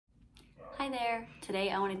Hi there. Today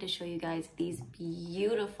I wanted to show you guys these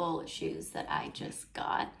beautiful shoes that I just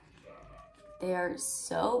got. They are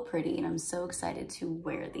so pretty and I'm so excited to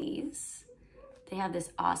wear these. They have this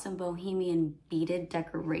awesome Bohemian beaded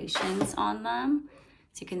decorations on them.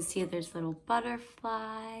 So you can see there's little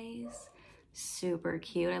butterflies. Super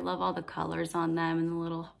cute. I love all the colors on them and the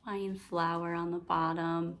little Hawaiian flower on the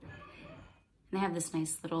bottom. And they have this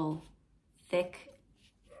nice little thick,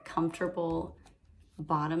 comfortable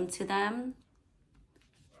bottom to them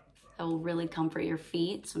that will really comfort your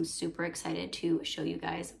feet. So I'm super excited to show you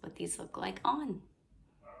guys what these look like on.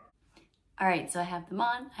 All right, so I have them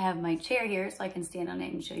on. I have my chair here so I can stand on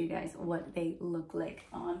it and show you guys what they look like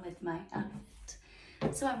on with my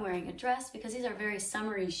outfit. So I'm wearing a dress because these are very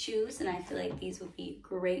summery shoes and I feel like these would be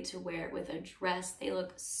great to wear with a dress. They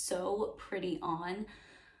look so pretty on.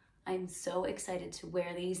 I'm so excited to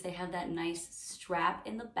wear these. They have that nice strap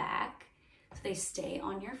in the back. So they stay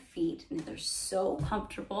on your feet and they're so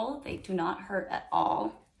comfortable. They do not hurt at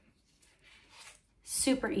all.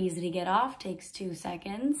 Super easy to get off, takes 2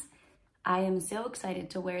 seconds. I am so excited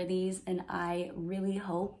to wear these and I really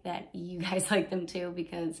hope that you guys like them too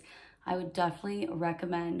because I would definitely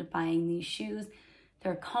recommend buying these shoes.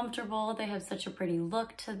 They're comfortable, they have such a pretty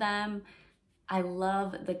look to them. I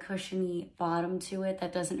love the cushiony bottom to it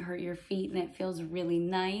that doesn't hurt your feet and it feels really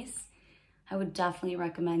nice. I would definitely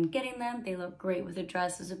recommend getting them. They look great with a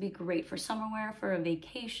dress. This would be great for summer wear, for a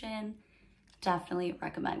vacation. Definitely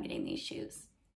recommend getting these shoes.